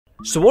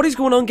So what is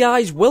going on,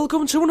 guys?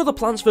 Welcome to another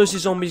Plants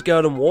vs Zombies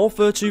Garden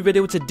Warfare 2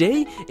 video.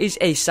 Today is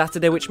a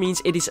Saturday, which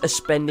means it is a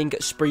spending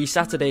spree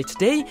Saturday.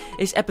 Today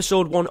is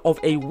episode 1 of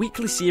a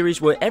weekly series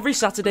where every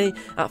Saturday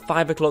at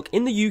 5 o'clock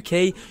in the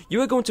UK,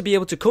 you are going to be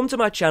able to come to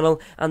my channel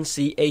and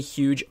see a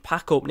huge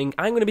pack opening.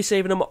 I'm going to be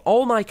saving them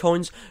all my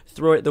coins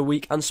throughout the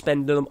week and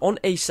spending them on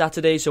a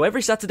Saturday. So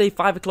every Saturday,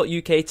 5 o'clock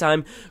UK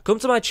time, come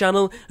to my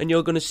channel and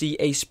you're going to see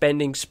a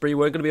spending spree.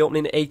 We're going to be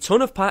opening a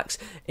ton of packs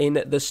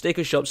in the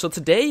sticker shop. So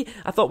today,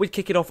 I thought we'd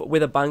kick it off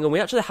with a bang, and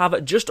we actually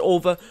have just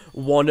over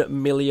 1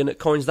 million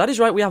coins. That is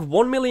right, we have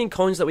 1 million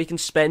coins that we can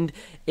spend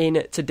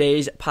in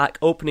today's pack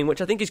opening, which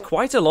I think is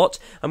quite a lot.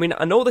 I mean,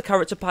 I know the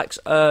character packs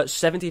are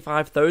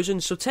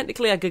 75,000, so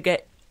technically I could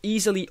get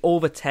easily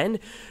over 10,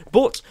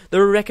 but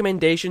there are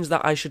recommendations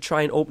that I should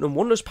try and open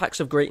Wonders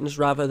packs of greatness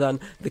rather than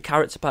the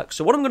character packs.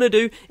 So what I'm going to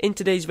do in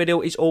today's video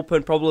is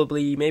open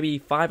probably maybe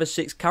 5 or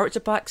 6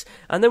 character packs,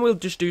 and then we'll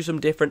just do some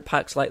different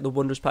packs like the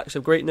Wonders packs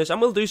of greatness, and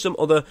we'll do some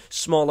other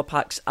smaller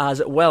packs as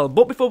well.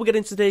 But before we get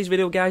into today's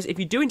video, guys, if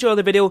you do enjoy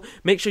the video,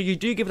 make sure you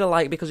do give it a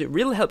like, because it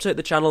really helps out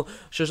the channel,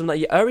 shows them that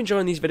you are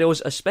enjoying these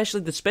videos, especially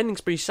the spending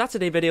spree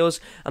Saturday videos,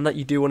 and that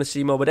you do want to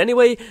see more. But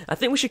anyway, I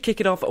think we should kick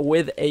it off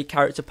with a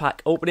character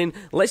pack opening.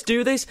 Let's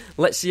do this.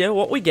 Let's see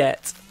what we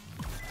get.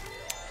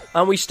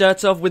 And we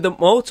start off with the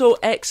Moto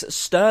X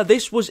Star.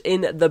 This was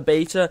in the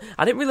beta.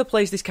 I didn't really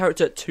place this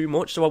character too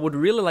much, so I would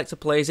really like to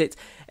place it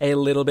a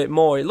little bit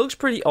more. It looks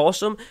pretty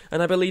awesome,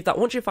 and I believe that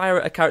once you fire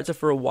at a character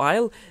for a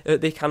while,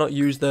 they cannot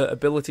use the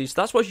abilities.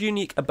 So that's what's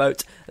unique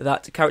about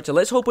that character.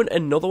 Let's open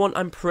another one.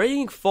 I'm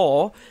praying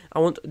for, I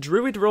want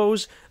Druid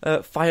Rose,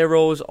 Fire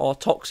Rose, or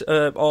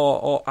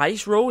or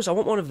Ice Rose. I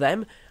want one of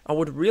them. I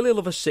would really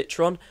love a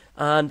Citron,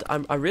 and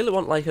I really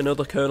want like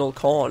another Colonel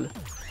Corn.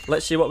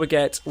 Let's see what we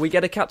get. We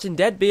get a Captain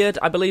Deadbeard.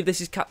 I believe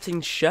this is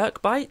Captain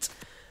Sharkbite.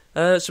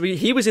 So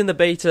he was in the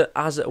beta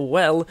as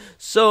well.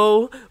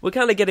 So we're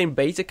kind of getting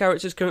beta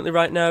characters currently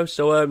right now.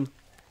 So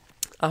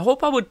I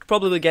hope I would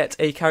probably get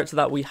a character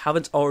that we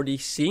haven't already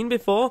seen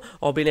before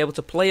or been able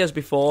to play as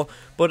before.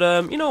 But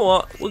you know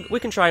what? We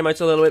can try him out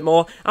a little bit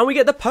more. And we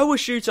get the Power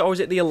Shooter, or is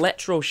it the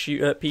Electro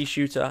P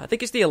Shooter? I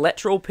think it's the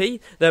Electro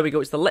P. There we go.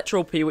 It's the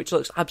Electro P, which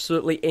looks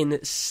absolutely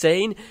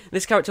insane.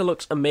 This character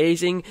looks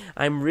amazing.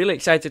 I'm really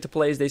excited to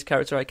play as this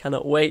character. I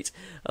cannot wait.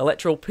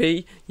 Electro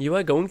P, you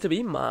are going to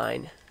be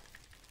mine.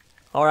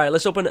 Alright,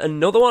 let's open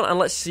another one and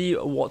let's see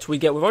what we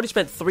get. We've already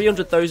spent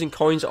 300,000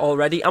 coins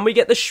already, and we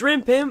get the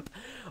Shrimp Imp.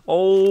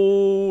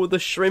 Oh, the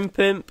Shrimp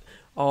Imp.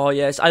 Oh,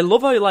 yes. I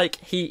love how, like,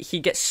 he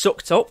gets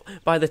sucked up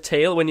by the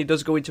tail when he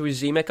does go into his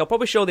Z-Mech. I'll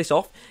probably show this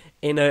off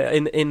in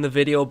the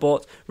video,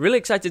 but really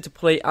excited to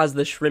play as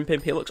the Shrimp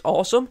Imp. He looks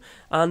awesome,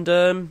 and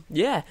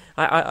yeah,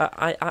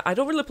 I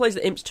don't really play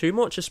the imps too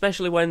much,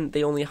 especially when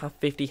they only have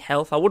 50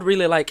 health. I would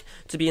really like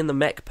to be in the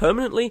mech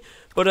permanently,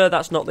 but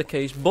that's not the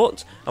case.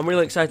 But I'm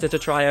really excited to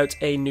try out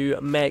a new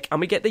mech, and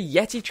we get the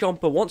Yeti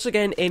Chomper, once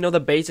again another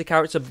beta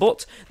character,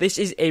 but this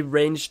is a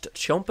ranged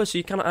Chomper, so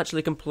you cannot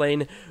actually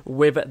complain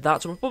with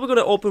that. So we're probably going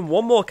to open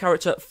one more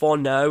character for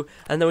now,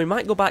 and then we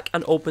might go back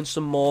and open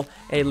some more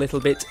a little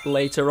bit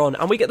later on.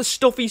 And we get the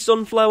Stuffy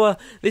Sunflower.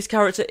 This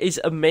character is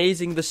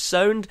amazing. The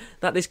sound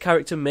that this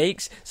character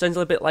makes sounds a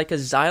little bit like a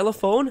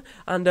xylophone,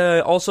 and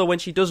also when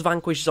she does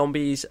vanquish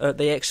zombies,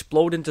 they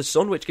explode into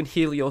sun, which can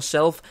heal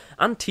yourself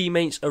and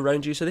teammates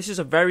around you. So this is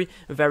a very,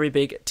 very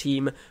big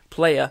team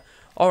player.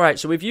 Alright,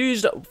 so we've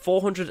used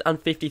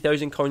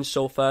 450,000 coins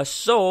so far,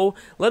 so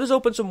let us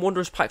open some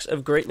Wondrous Packs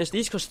of Greatness.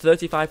 These cost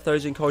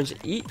 35,000 coins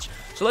each,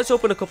 so let's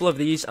open a couple of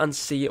these and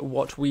see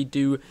what we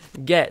do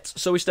get.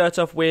 So we start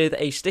off with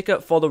a sticker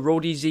for the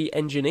Roadie Z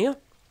Engineer.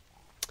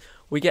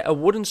 We get a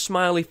wooden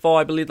smiley for,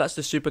 I believe that's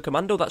the Super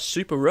Commando. That's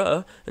super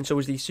rare, and so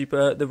is the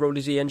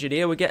Roadie Z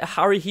Engineer. We get a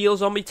Harry Heel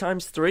Zombie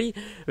 ×3.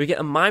 We get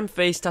a Mime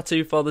Face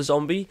tattoo for the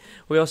zombie.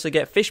 We also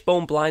get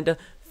Fishbone Blinder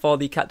for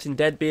the Captain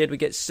Deadbeard. We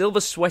get Silver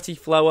Sweaty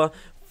Flower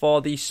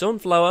for the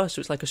Sunflower, so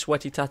it's like a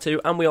sweaty tattoo,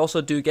 and we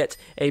also do get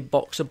a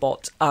Boxer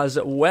Bot as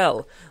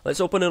well.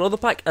 Let's open another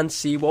pack and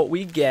see what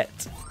we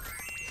get.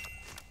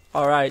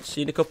 Alright,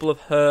 seen a couple of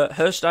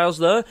hairstyles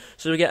there.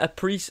 So we get a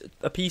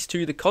piece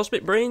to the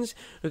Cosmic Brains.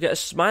 We get a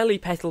Smiley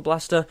Petal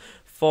Blaster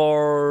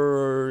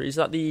for, is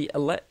that the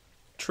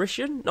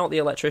Electrician? Not the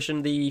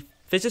Electrician, the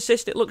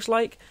Physicist it looks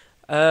like.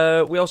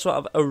 We also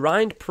have a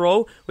Rind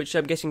Pro, which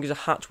I'm guessing is a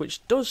hat,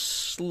 which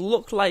does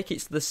look like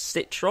it's the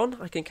Citron.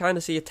 I can kind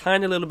of see a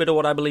tiny little bit of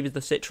what I believe is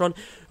the Citron.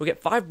 We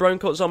get 5 Brown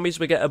Coat Zombies.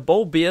 We get a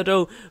Bull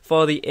Beardo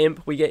for the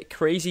Imp. We get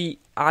Crazy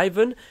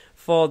Ivan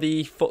for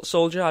the Foot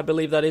Soldier, I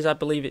believe that is. I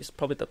believe it's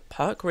probably the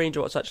Park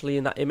Ranger what's actually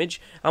in that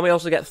image. And we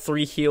also get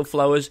 3 Heal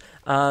Flowers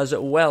as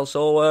well.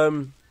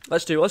 So,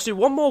 let's do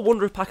one more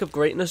Wondrous Pack of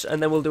Greatness,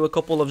 and then we'll do a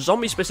couple of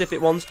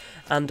zombie-specific ones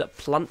and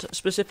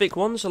plant-specific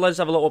ones. So let's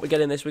have a look what we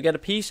get in this. We get a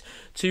piece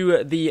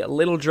to the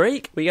Little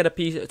Drake. We get a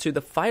piece to the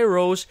Fire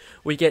Rose.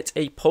 We get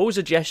a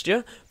Poser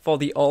Gesture for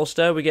the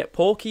All-Star. We get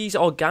Porky's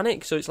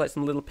Organic, so it's like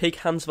some little pig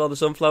hands for the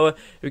Sunflower.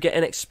 We get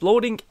an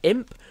Exploding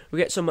Imp. We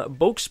get some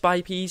Bug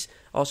Spikies,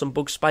 or some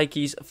Bug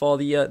Spikies for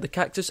the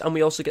Cactus, and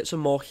we also get some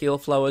more Heal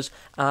Flowers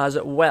as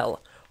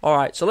well.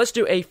 Alright, so let's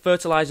do a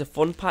fertilizer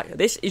fun pack.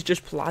 This is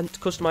just plant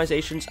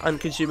customizations and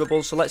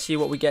consumables, so let's see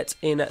what we get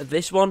in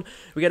this one.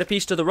 We get a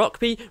piece to the rock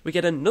pea, we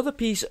get another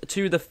piece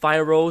to the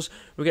fire rose,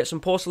 we get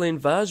some porcelain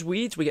vase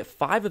weeds, we get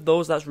 5 of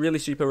those, that's really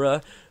super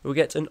rare. We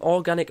get an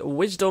organic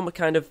wisdom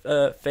kind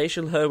of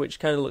facial hair, which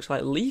kind of looks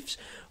like leaves.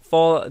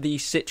 For the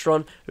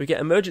citron, we get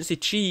emergency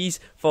cheese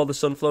for the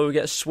sunflower, we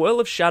get a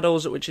swirl of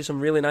shadows, which is some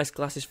really nice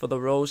glasses for the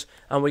rose,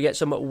 and we get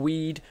some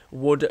weed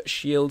wood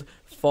shield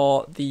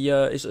for the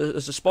as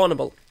a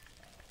spawnable.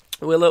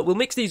 We'll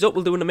mix these up,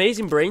 we'll do an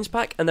amazing brains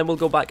pack, and then we'll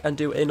go back and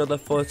do another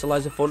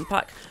fertilizer fun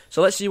pack.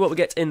 So let's see what we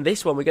get in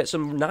this one. We get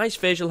some nice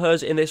facial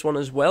hairs in this one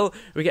as well.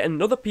 We get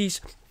another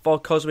piece for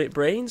cosmic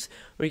brains.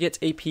 We get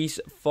a piece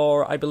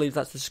for, I believe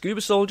that's the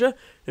scuba soldier.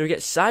 And we get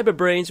cyber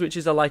brains, which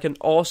is like an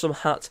awesome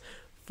hat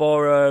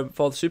for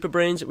the super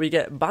brains. We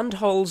get band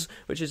holes,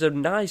 which is a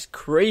nice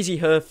crazy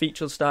hair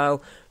feature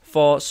style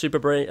for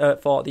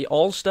for the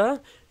all-star.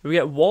 We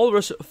get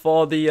walrus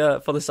for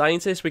the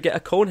scientist. We get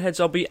a conehead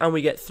zombie, and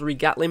we get 3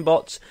 Gatling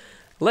bots.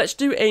 Let's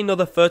do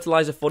another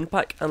fertilizer fun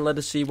pack, and let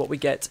us see what we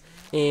get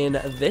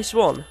in this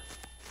one.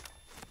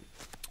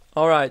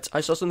 Alright,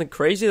 I saw something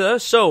crazy there.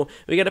 So,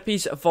 we get a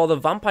piece for the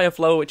vampire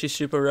flower, which is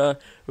super rare.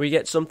 We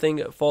get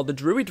something for the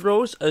druid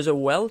rose as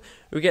well.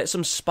 We get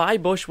some spy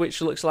bush,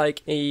 which looks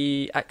like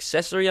a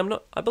accessory.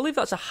 I believe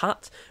that's a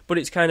hat, but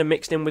it's kind of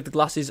mixed in with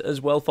glasses as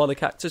well for the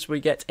cactus.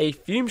 We get a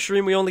fume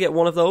shroom, we only get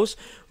 1 of those.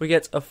 We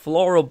get a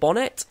floral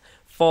bonnet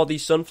for the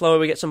sunflower.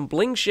 We get some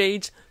bling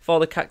shades for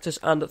the cactus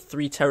and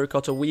 3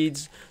 terracotta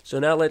weeds. So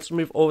now let's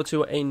move over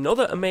to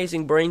another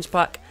amazing brains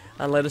pack,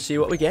 and let us see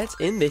what we get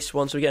in this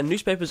one. So we get a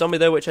newspaper zombie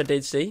there, which I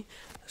did see.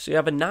 So you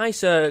have a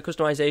nice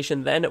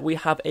customization. Then we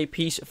have a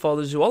piece for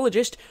the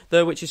zoologist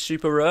there, which is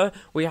super rare.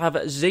 We have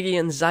Ziggy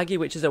and Zaggy,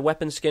 which is a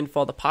weapon skin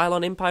for the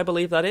pylon imp, I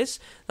believe that is.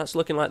 That's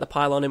looking like the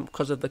pylon imp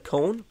because of the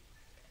cone.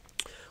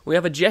 We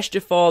have a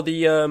gesture for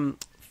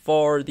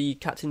the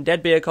Captain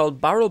Deadbeard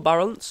called Barrel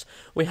Balance.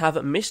 We have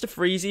Mr.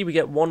 Freezy. We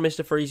get 1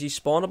 Mr. Freezy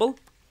spawnable.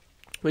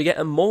 We get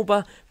a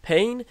MOBA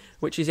Pain,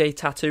 which is a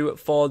tattoo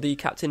for the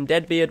Captain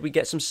Deadbeard. We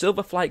get some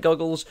silver flight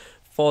goggles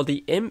for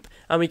the imp,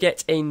 and we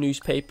get a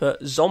newspaper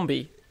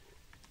zombie.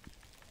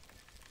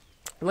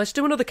 Let's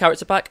do another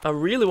character pack. I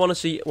really want to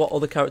see what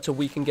other character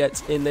we can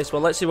get in this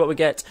one. Let's see what we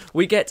get.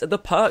 We get the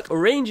Park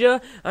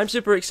Ranger. I'm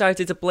super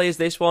excited to play as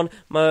this one.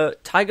 My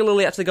Tiger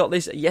Lily actually got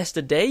this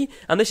yesterday,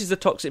 and this is the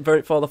toxic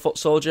variant for the Foot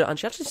Soldier, and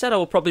she actually said I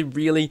will probably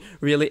really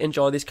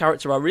enjoy this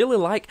character. I really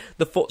like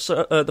the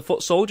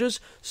Foot Soldiers,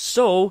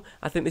 so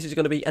I think this is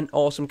going to be an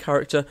awesome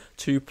character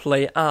to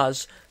play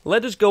as.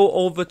 Let us go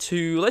over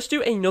to, let's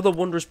do another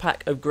Wondrous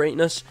Pack of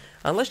Greatness,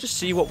 and let's just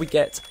see what we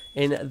get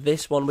in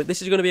this one.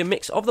 This is going to be a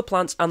mix of the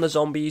plants and the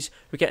zombies.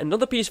 We get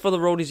another piece for the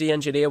Roadies the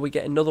Engineer, we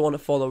get another one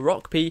for the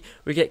Rock Pea,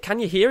 we get Can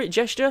You Hear It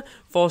gesture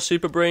for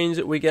Super Brains,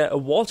 we get a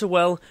Water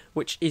Well,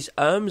 which is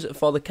arms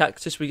for the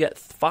Cactus, we get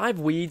 5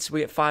 Weeds,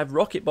 we get 5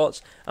 Rocket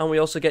Bots, and we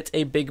also get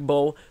a Big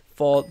Bow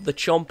for the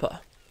Chomper.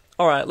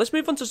 Alright, let's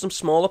move on to some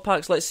smaller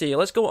packs. Let's see,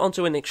 let's go on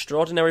to an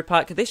extraordinary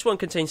pack. This one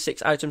contains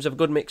 6 items of a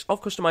good mix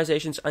of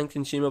customizations and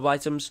consumable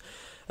items.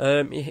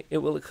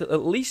 It will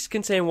at least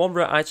contain 1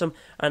 rare item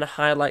and a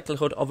high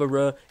likelihood of a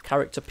rare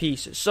character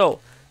piece.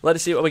 So, let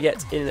us see what we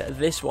get in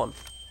this one.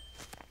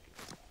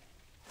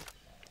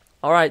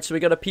 Alright, so we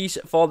got a piece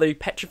for the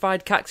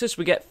Petrified Cactus.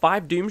 We get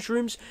 5 Doom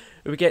Shrooms.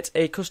 We get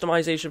a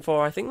customization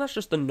for, I think that's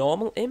just the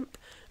normal imp.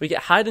 We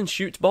get Hide and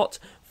Shoot Bot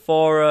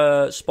for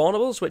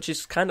spawnables, which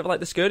is kind of like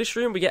the Skirtish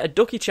Room. We get a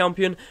Ducky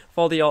Champion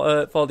for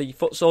the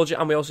Foot Soldier,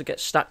 and we also get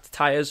stacked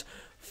tires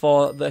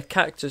for the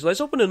Cactus.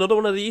 Let's open another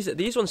one of these.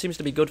 These ones seems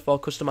to be good for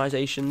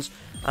customizations,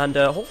 and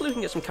hopefully we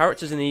can get some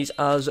characters in these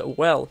as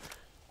well.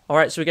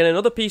 Alright, so we get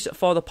another piece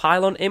for the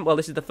Pylon Imp. Well,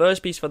 this is the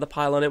first piece for the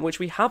Pylon Imp, which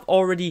we have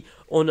already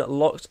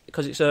unlocked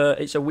because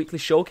it's a weekly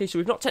showcase. So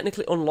we've not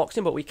technically unlocked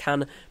him, but we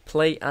can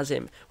play as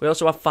him. We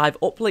also have 5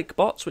 Uplick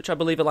bots, which I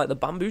believe are like the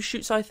bamboo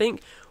shoots, I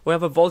think. We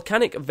have a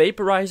Volcanic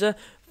Vaporizer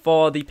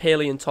for the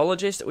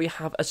Paleontologist. We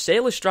have a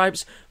Sailor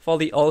Stripes for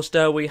the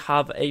All-Star. We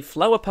have a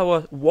Flower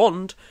Power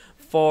Wand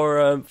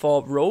for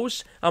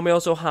Rose, and we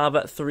also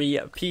have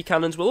 3 Pea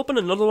Cannons. We'll open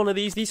another one of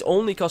these. These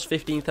only cost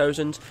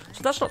 15,000, so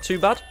that's not too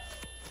bad.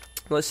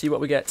 Let's see what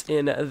we get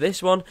in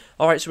this one.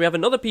 Alright, so we have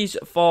another piece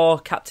for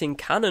Captain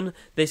Cannon.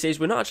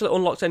 We're not actually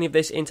unlocked any of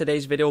this in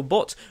today's video,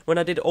 but when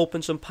I did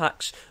open some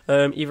packs,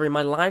 either in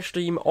my live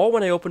stream or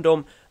when I opened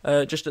them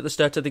just at the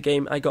start of the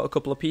game, I got a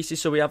couple of pieces.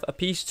 So we have a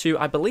piece to,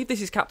 I believe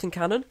this is Captain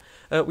Cannon.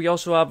 We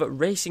also have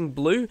Racing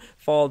Blue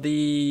for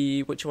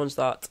the, which one's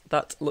that?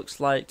 That looks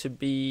like to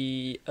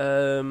be,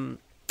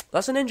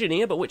 that's an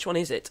engineer, but which one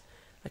is it?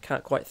 I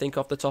can't quite think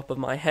off the top of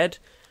my head.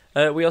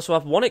 We also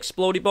have 1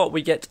 Explodey Bot,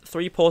 we get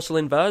 3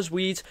 Porcelain Vase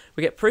Weeds,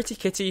 we get Pretty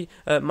Kitty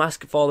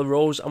Mask for the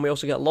Rose, and we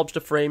also get Lobster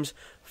Frames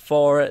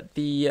for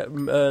the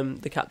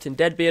Captain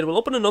Deadbeard. We'll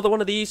open another one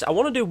of these. I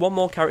want to do one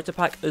more character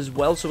pack as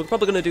well, so we're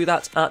probably going to do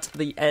that at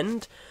the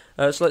end.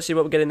 So let's see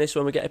what we get in this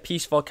one. We get a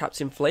piece for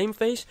Captain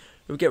Flameface,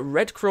 we get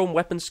Red Chrome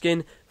Weapon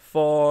Skin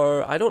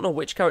for, I don't know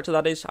which character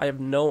that is, I have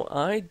no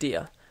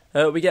idea.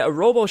 We get a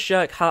Robo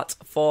Shark hat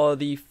for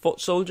the foot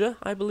soldier,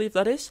 I believe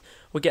that is.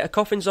 We get a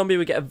coffin zombie,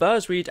 we get a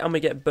Versweed, and we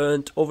get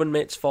burnt oven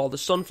mitts for the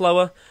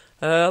sunflower.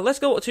 Let's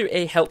go to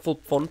a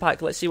helpful fun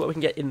pack. Let's see what we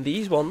can get in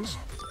these ones.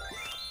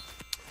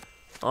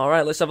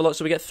 Alright, let's have a look.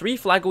 So we get 3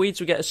 flagweeds,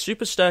 we get a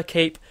superstar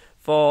cape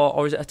for,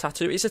 or is it a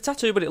tattoo? It's a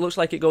tattoo, but it looks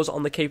like it goes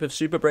on the cape of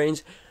Super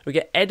Brains. We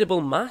get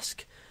edible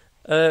mask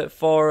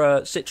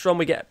for Citron.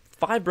 We get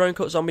 5 brown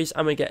coat zombies,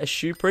 and we get a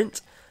shoe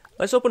print.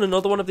 Let's open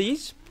another one of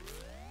these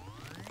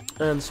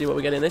and see what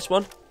we get in this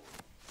one.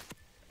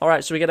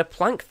 Alright, so we get a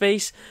plank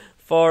face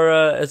for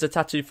as a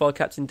tattoo for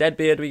Captain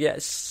Deadbeard. We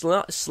get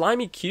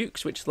slimy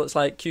cukes, which looks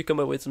like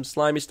cucumber with some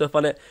slimy stuff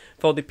on it.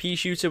 For the pea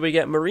shooter, we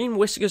get marine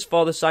whiskers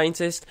for the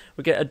scientist.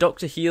 We get a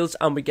Dr. Heals,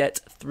 and we get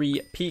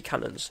 3 pea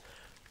cannons.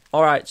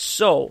 Alright,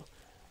 so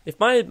if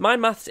my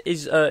math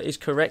is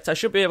correct, I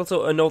should be able to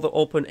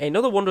open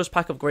another Wondrous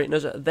Pack of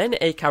Greatness, then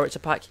a character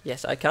pack.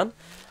 Yes, I can.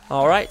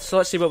 Alright, so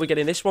let's see what we get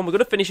in this one. We're going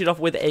to finish it off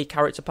with a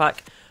character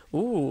pack.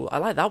 Ooh, I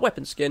like that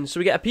weapon skin. So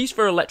we get a piece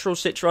for Electro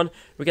Citron.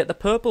 We get the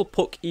purple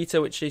Puck Eater,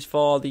 which is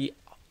for the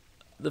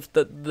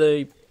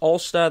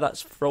All-Star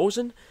that's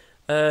frozen.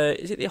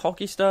 Is it the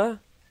Hockey Star?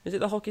 Is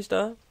it the Hockey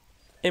Star?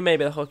 It may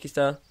be the Hockey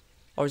Star.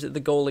 Or is it the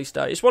Goalie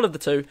Star? It's one of the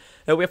two.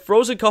 We have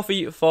Frozen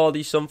Coffee for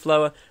the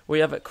Sunflower. We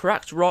have a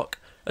Cracked Rock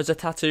as a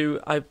tattoo.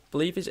 I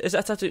believe is it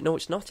a tattoo? No,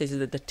 it's not. Is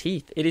it the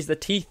teeth? It is the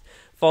teeth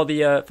for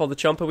the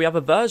Chomper. We have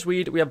a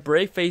Versweed. We have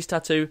Brave Face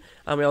tattoo,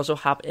 and we also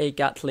have a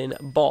Gatlin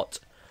bot.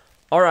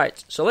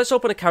 Alright, so let's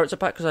open a character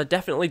pack, because I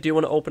definitely do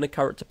want to open a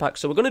character pack.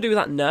 So we're going to do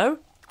that now.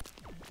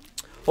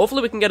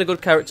 Hopefully we can get a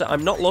good character.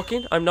 I'm not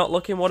looking.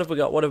 What have we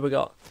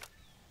got?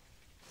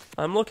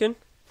 I'm looking.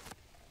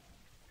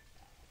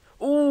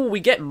 Ooh, we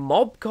get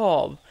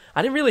Mobcorp.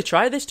 I didn't really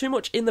try this too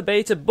much in the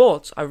beta,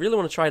 but I really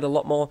want to try it a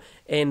lot more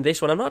in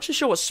this one. I'm not actually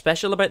sure what's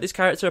special about this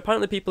character.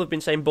 Apparently people have been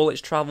saying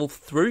bullets travel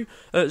through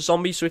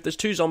zombies, so if there's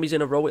 2 zombies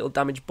in a row, it'll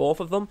damage both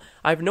of them.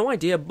 I have no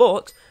idea,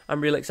 but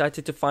I'm really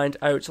excited to find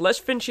out. So let's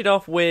finish it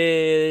off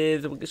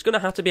with... It's going to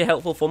have to be a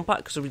helpful fun pack,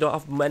 because we don't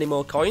have many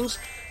more coins.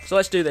 So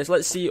let's do this.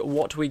 Let's see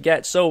what we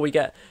get. So we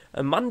get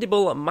a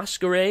Mandible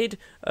Masquerade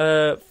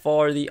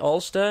for the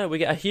All-Star. We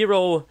get a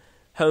Hero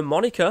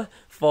Harmonica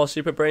for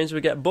Super Brains. We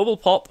get Bubble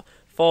Pop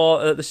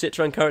for the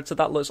Citron character.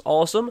 That looks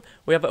awesome.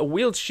 We have a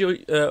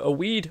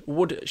Weed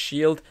Wood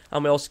Shield,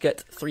 and we also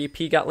get 3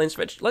 P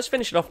Gatlins. Let's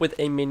finish it off with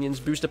a Minions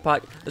booster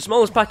pack, the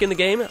smallest pack in the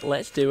game.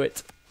 Let's do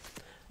it.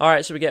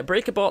 Alright, so we get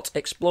Breakerbot,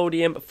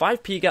 Explodium,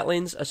 5 P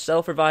Gatlins, a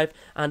Self Revive,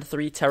 and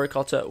 3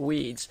 Terracotta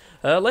Weeds.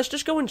 Let's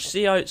just go and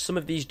see out some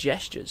of these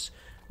gestures.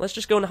 Let's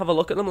just go and have a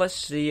look at them. Let's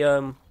see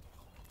what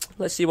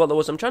there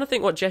was. I'm trying to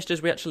think what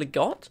gestures we actually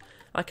got.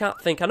 I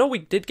can't think. I know we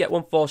did get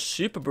one for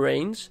Super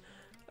Brains.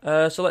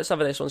 So let's have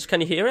this one.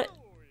 Can you hear it?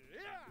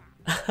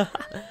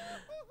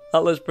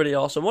 That looks pretty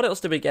awesome. What else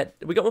did we get?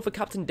 We got one for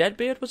Captain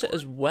Deadbeard, was it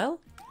as well?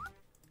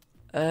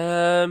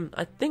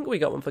 I think we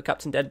got one for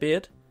Captain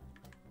Deadbeard.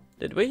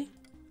 Did we?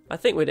 I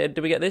think we did.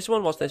 Did we get this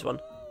one? What's this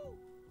one?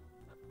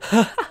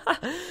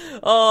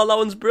 Oh, that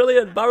one's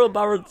brilliant. Barrel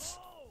Barons.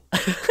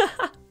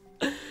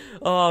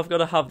 Oh, I've got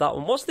to have that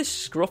one. What's this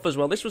scruff as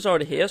well? This was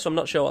already here, so I'm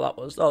not sure what that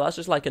was. Oh, that's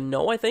just like a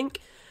no, I think.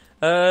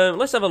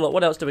 Let's have a look.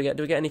 What else do we get?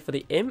 Do we get any for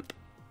the Imp?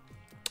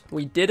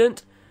 We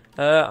didn't.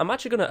 I'm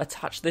actually going to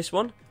attach this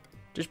one,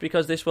 just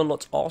because this one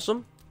looks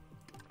awesome.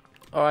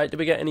 Alright, did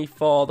we get any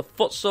for the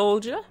Foot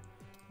Soldier?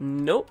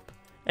 Nope.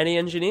 Any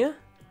Engineer?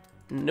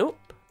 Nope.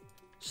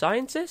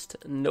 Scientist?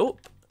 Nope.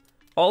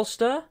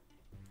 All-Star?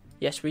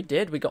 Yes, we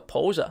did. We got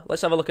Poser.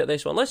 Let's have a look at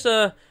this one.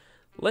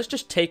 Let's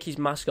just take his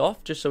mask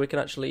off, just so we can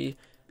actually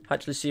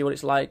see what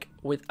it's like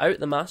without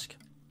the mask.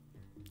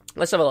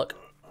 Let's have a look.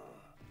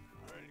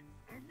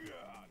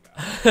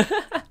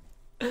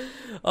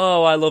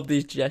 Oh, I love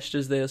these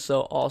gestures. They are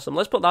so awesome.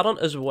 Let's put that on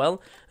as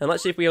well. And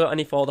let's see if we got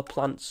any for the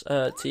plants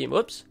team.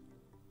 Whoops.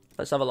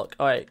 Let's have a look.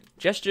 Alright.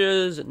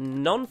 Gestures.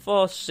 None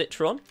for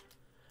Citron.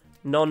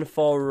 None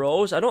for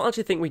Rose. I don't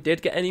actually think we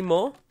did get any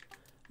more.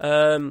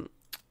 But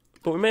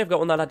we may have got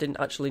one that I didn't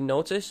actually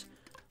notice.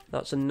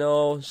 That's a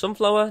no.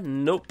 Sunflower,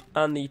 nope.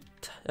 And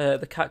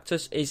the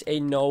cactus is a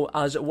no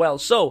as well.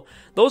 So,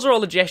 those are all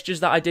the gestures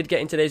that I did get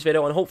in today's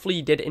video, and hopefully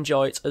you did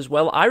enjoy it as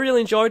well. I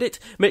really enjoyed it.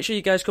 Make sure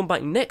you guys come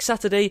back next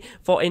Saturday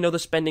for another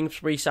Spending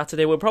Spree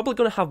Saturday. We're probably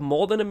going to have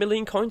more than 1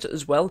 million coins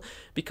as well,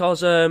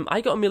 because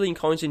I got 1 million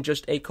coins in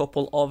just a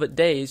couple of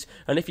days.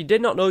 And if you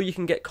did not know, you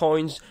can get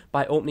coins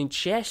by opening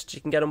chests,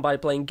 you can get them by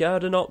playing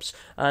Garden Ops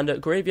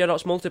and Graveyard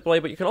Ops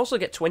multiplayer, but you can also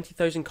get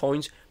 20,000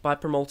 coins by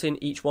promoting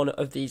each one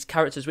of these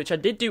characters, which I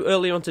did do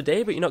earlier on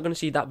today, but you're not going to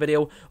see that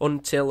video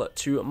until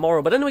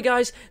tomorrow. But anyway,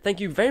 guys, thank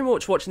you very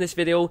much for watching this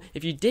video.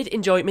 If you did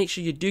enjoy it, make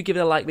sure you do give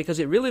it a like, because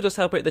it really does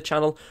help out the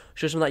channel.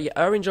 Shows me that you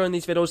are enjoying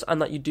these videos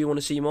and that you do want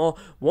to see more.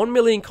 1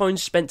 million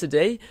coins spent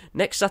today.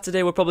 Next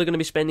Saturday, we're probably going to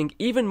be spending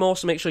even more,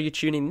 so make sure you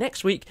tune in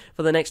next week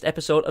for the next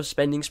episode of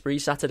Spending Spree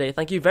Saturday.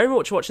 Thank you very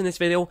much for watching this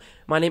video.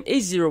 My name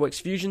is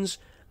ZEROxFUSIONZ,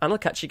 and I'll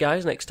catch you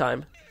guys next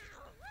time.